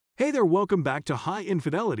Hey there, welcome back to High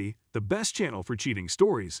Infidelity, the best channel for cheating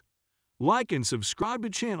stories. Like and subscribe to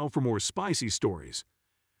channel for more spicy stories.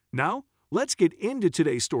 Now, let's get into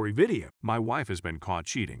today's story video. My wife has been caught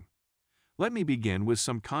cheating. Let me begin with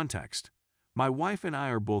some context. My wife and I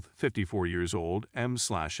are both 54 years old,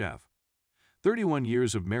 M/F. 31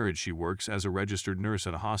 years of marriage. She works as a registered nurse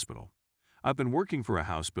at a hospital. I've been working for a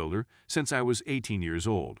house builder since I was 18 years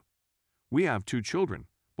old. We have 2 children,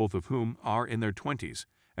 both of whom are in their 20s,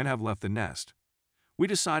 and have left the nest. We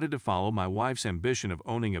decided to follow my wife's ambition of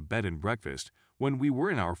owning a bed and breakfast when we were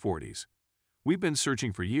in our 40s. We've been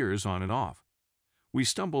searching for years on and off. We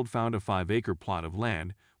found a 5-acre plot of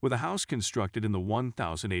land with a house constructed in the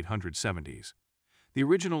 1870s. The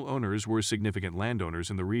original owners were significant landowners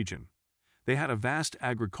in the region. They had a vast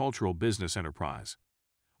agricultural business enterprise.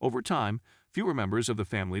 Over time, fewer members of the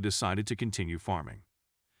family decided to continue farming.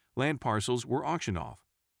 Land parcels were auctioned off.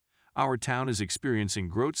 Our town is experiencing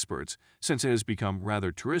growth spurts since it has become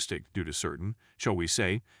rather touristic due to certain, shall we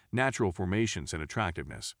say, natural formations and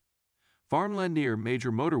attractiveness. Farmland near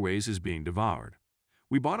major motorways is being devoured.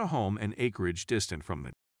 We bought a home an acreage distant from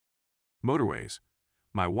the motorways.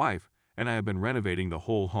 My wife and I have been renovating the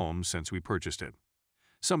whole home since we purchased it.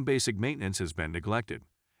 Some basic maintenance has been neglected,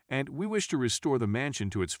 and we wish to restore the mansion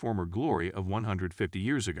to its former glory of 150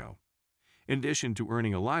 years ago. In addition to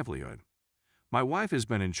earning a livelihood, my wife has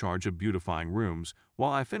been in charge of beautifying rooms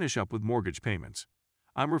while I finish up with mortgage payments.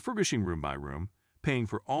 I'm refurbishing room by room, paying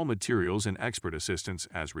for all materials and expert assistance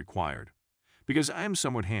as required. Because I am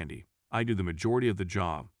somewhat handy, I do the majority of the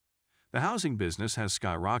job. The housing business has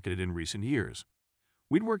skyrocketed in recent years.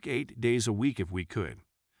 We'd work 8 days a week if we could.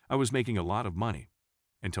 I was making a lot of money.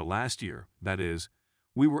 Until last year, that is,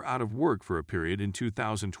 we were out of work for a period in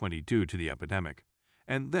 2020 due to the epidemic,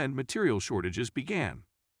 and then material shortages began.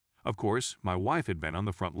 Of course, my wife had been on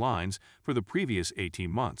the front lines for the previous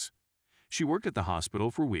 18 months. She worked at the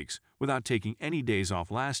hospital for weeks without taking any days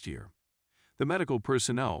off last year. The medical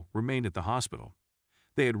personnel remained at the hospital.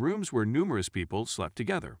 They had rooms where numerous people slept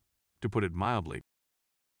together. To put it mildly,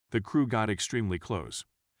 the crew got extremely close.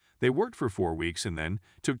 They worked for 4 weeks and then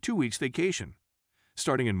took 2 weeks vacation,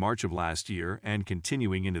 starting in March of last year and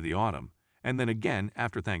continuing into the autumn, and then again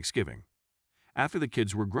after Thanksgiving. After the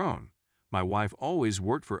kids were grown, my wife always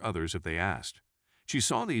worked for others if they asked. She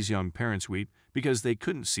saw these young parents weep because they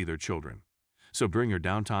couldn't see their children. So during her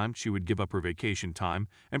downtime, she would give up her vacation time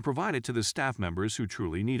and provide it to the staff members who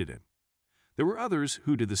truly needed it. There were others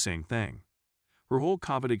who did the same thing. Her whole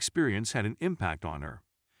COVID experience had an impact on her,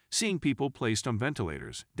 seeing people placed on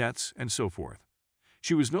ventilators, deaths, and so forth.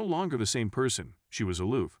 She was no longer the same person. She was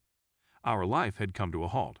aloof. Our life had come to a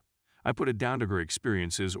halt. I put it down to her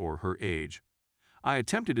experiences or her age. I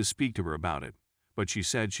attempted to speak to her about it, but she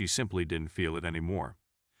said she simply didn't feel it anymore.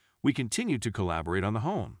 We continued to collaborate on the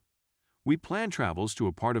home. We planned travels to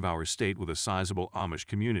a part of our state with a sizable Amish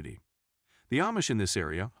community. The Amish in this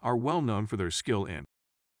area are well known for their skill in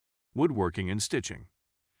woodworking and stitching.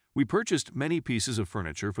 We purchased many pieces of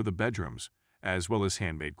furniture for the bedrooms, as well as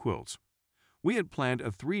handmade quilts. We had planned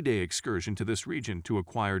a 3-day excursion to this region to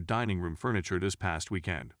acquire dining room furniture this past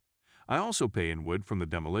weekend. I also pay in wood from the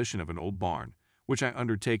demolition of an old barn, which I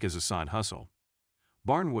undertake as a side hustle.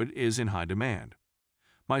 Barnwood is in high demand.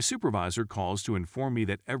 My supervisor calls to inform me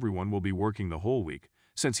that everyone will be working the whole week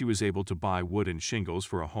since he was able to buy wood and shingles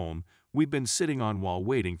for a home we've been sitting on while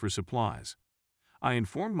waiting for supplies. I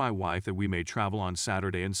informed my wife that we may travel on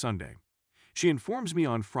Saturday and Sunday. She informs me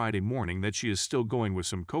on Friday morning that she is still going with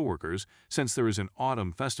some coworkers since there is an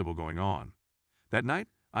autumn festival going on. That night,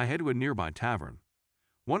 I head to a nearby tavern.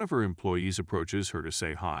 One of her employees approaches her to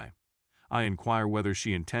say hi. I inquire whether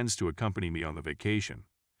she intends to accompany me on the vacation.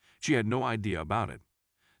 She had no idea about it.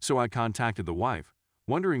 So I contacted the wife,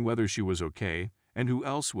 wondering whether she was okay and who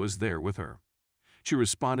else was there with her. She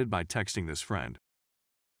responded by texting this friend,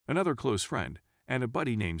 another close friend, and a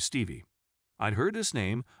buddy named Stevie. I'd heard this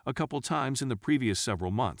name a couple times in the previous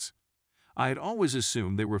several months. I had always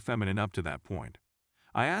assumed they were feminine up to that point.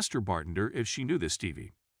 I asked her bartender if she knew this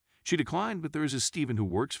Stevie. She declined, but there is a Steven who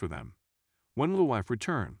works for them. When will the wife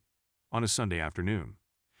return? On a Sunday afternoon.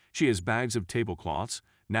 She has bags of tablecloths,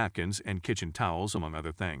 napkins, and kitchen towels, among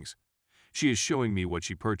other things. She is showing me what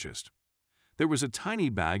she purchased. There was a tiny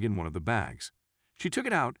bag in one of the bags. She took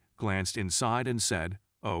it out, glanced inside, and said,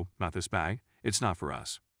 "Oh, not this bag. It's not for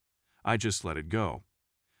us." I just let it go.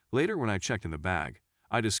 Later, when I checked in the bag,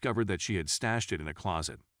 I discovered that she had stashed it in a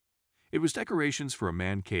closet. It was decorations for a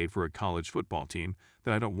man cave for a college football team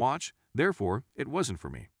that I don't watch, therefore it wasn't for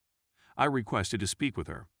me. I requested to speak with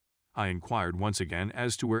her. I inquired once again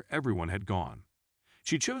as to where everyone had gone.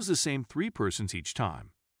 She chose the same 3 persons each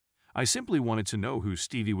time. I simply wanted to know who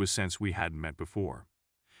Stevie was since we hadn't met before.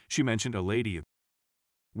 She mentioned a lady I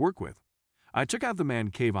work with. I took out the man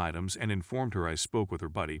cave items and informed her I spoke with her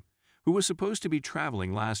buddy, who was supposed to be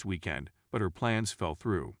traveling last weekend, but her plans fell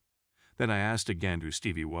through. Then I asked again who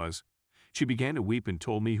Stevie was. She began to weep and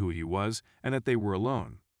told me who he was and that they were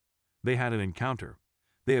alone. They had an encounter.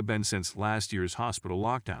 They have been since last year's hospital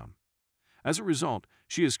lockdown. As a result,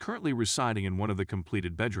 she is currently residing in one of the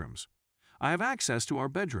completed bedrooms. I have access to our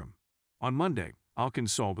bedroom. On Monday, I'll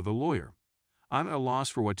consult with a lawyer. I'm at a loss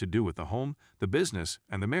for what to do with the home, the business,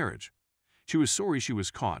 and the marriage. She was sorry she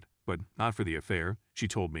was caught, but not for the affair, she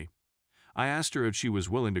told me. I asked her if she was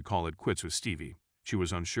willing to call it quits with Stevie. She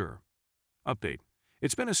was unsure. Update.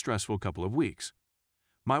 It's been a stressful couple of weeks.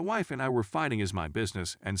 My wife and I were fighting as my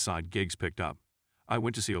business and side gigs picked up. I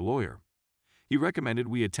went to see a lawyer. He recommended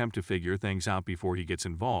we attempt to figure things out before he gets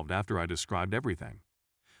involved after I described everything.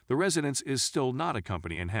 The residence is still not a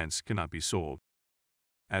company and hence cannot be sold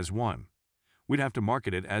as one. We'd have to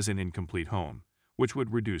market it as an incomplete home, which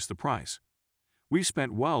would reduce the price. We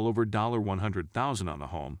spent well over $100,000 on the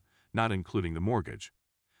home, not including the mortgage.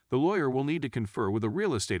 The lawyer will need to confer with a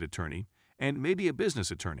real estate attorney and maybe a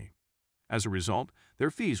business attorney. As a result,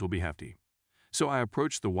 their fees will be hefty. So I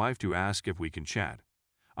approached the wife to ask if we can chat.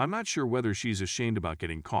 I'm not sure whether she's ashamed about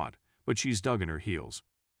getting caught, but she's dug in her heels.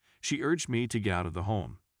 She urged me to get out of the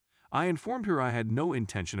home. I informed her I had no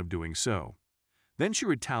intention of doing so. Then she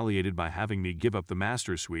retaliated by having me give up the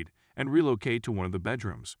master suite and relocate to one of the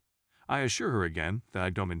bedrooms. I assure her again that I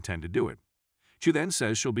don't intend to do it. She then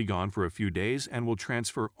says she'll be gone for a few days and will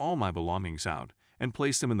transfer all my belongings out and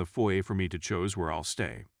place them in the foyer for me to choose where I'll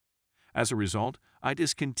stay. As a result, I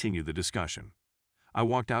discontinued the discussion. I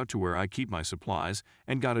walked out to where I keep my supplies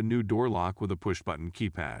and got a new door lock with a push-button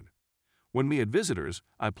keypad. When we had visitors,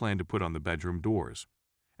 I planned to put on the bedroom doors.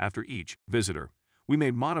 After each visitor, we may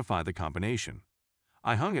modify the combination.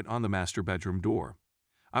 I hung it on the master bedroom door.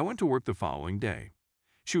 I went to work the following day.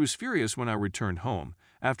 She was furious when I returned home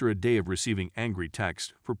after a day of receiving angry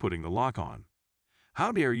texts for putting the lock on.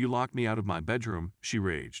 "How dare you lock me out of my bedroom?" she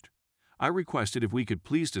raged. I requested if we could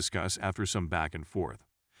please discuss after some back and forth.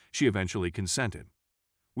 She eventually consented.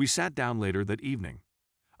 We sat down later that evening.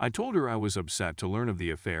 I told her I was upset to learn of the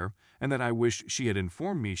affair and that I wished she had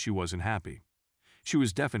informed me she wasn't happy. She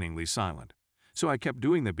was deafeningly silent, so I kept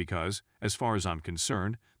doing that because, as far as I'm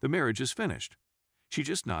concerned, the marriage is finished. She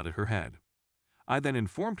just nodded her head. I then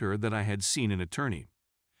informed her that I had seen an attorney.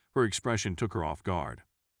 Her expression took her off guard.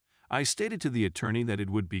 I stated to the attorney that it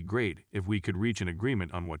would be great if we could reach an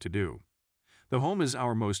agreement on what to do. The home is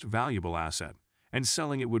our most valuable asset, and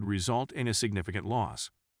selling it would result in a significant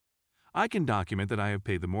loss. I can document that I have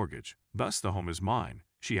paid the mortgage, thus the home is mine,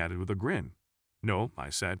 she added with a grin. No, I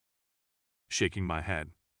said, shaking my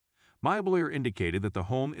head. My lawyer indicated that the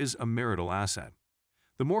home is a marital asset.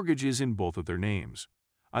 The mortgage is in both of their names.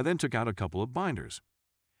 I then took out a couple of binders.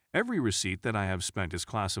 Every receipt that I have spent is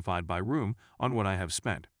classified by room on what I have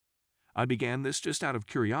spent. I began this just out of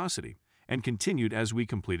curiosity and continued as we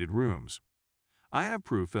completed rooms. I have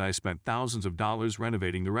proof that I spent thousands of dollars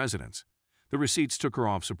renovating the residence. The receipts took her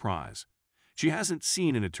off surprise. She hasn't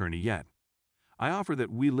seen an attorney yet. I offer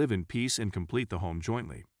that we live in peace and complete the home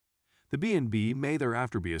jointly. The B&B may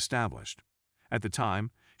thereafter be established. At the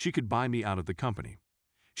time, she could buy me out of the company.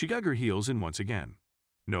 She dug her heels in once again.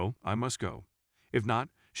 No, I must go. If not,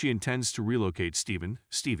 she intends to relocate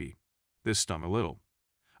Stevie. This stung a little.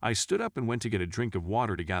 I stood up and went to get a drink of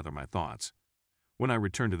water to gather my thoughts. When I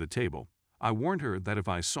returned to the table, I warned her that if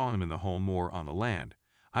I saw him in the home or on the land,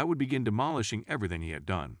 I would begin demolishing everything he had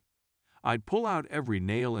done. I'd pull out every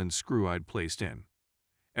nail and screw I'd placed in.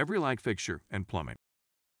 Every light fixture and plumbing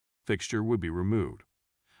fixture would be removed.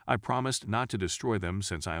 I promised not to destroy them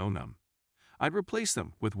since I own them. I'd replace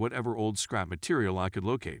them with whatever old scrap material I could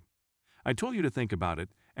locate. I told you to think about it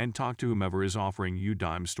and talk to whomever is offering you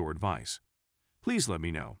dime store advice. Please let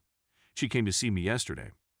me know. She came to see me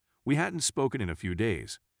yesterday. We hadn't spoken in a few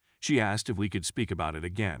days. She asked if we could speak about it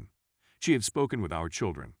again. She had spoken with our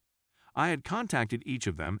children. I had contacted each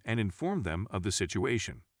of them and informed them of the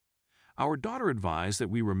situation. Our daughter advised that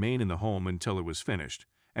we remain in the home until it was finished,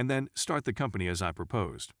 and then start the company as I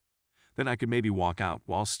proposed. Then I could maybe walk out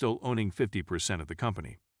while still owning 50% of the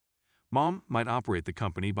company. Mom might operate the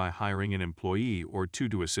company by hiring an employee or two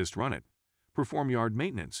to assist run it, perform yard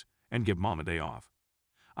maintenance, and give Mom a day off.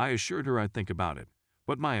 I assured her I'd think about it,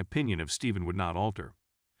 but my opinion of Stephen would not alter.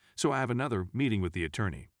 So I have another meeting with the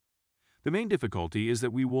attorney. The main difficulty is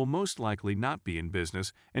that we will most likely not be in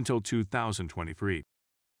business until 2023.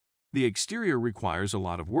 The exterior requires a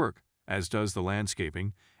lot of work, as does the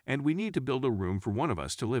landscaping, and we need to build a room for one of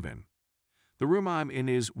us to live in. The room I'm in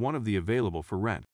is one of the available for rent.